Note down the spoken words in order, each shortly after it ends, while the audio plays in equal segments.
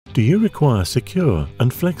Do you require secure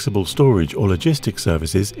and flexible storage or logistics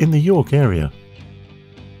services in the York area?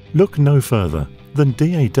 Look no further than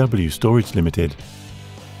DAW Storage Limited.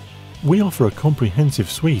 We offer a comprehensive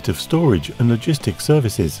suite of storage and logistics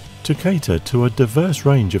services to cater to a diverse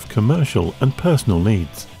range of commercial and personal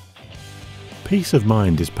needs. Peace of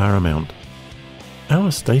mind is paramount.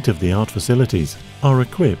 Our state-of-the-art facilities are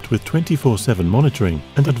equipped with 24/7 monitoring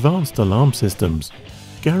and advanced alarm systems,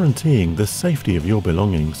 guaranteeing the safety of your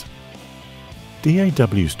belongings.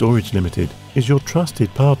 DAW Storage Limited is your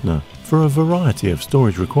trusted partner for a variety of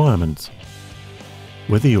storage requirements.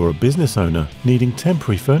 Whether you're a business owner needing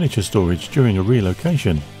temporary furniture storage during a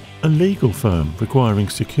relocation, a legal firm requiring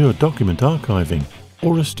secure document archiving,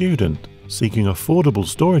 or a student seeking affordable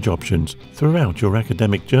storage options throughout your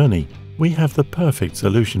academic journey, we have the perfect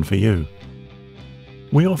solution for you.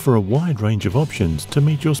 We offer a wide range of options to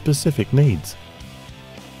meet your specific needs.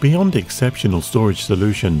 Beyond exceptional storage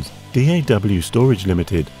solutions, DAW Storage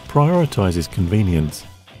Limited prioritizes convenience.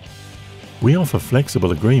 We offer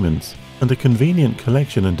flexible agreements and a convenient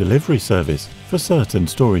collection and delivery service for certain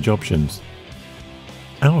storage options.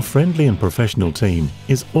 Our friendly and professional team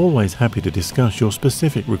is always happy to discuss your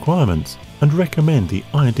specific requirements and recommend the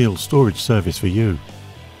ideal storage service for you.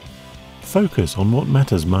 Focus on what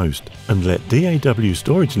matters most and let DAW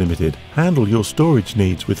Storage Limited handle your storage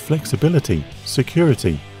needs with flexibility,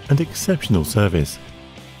 security, and exceptional service.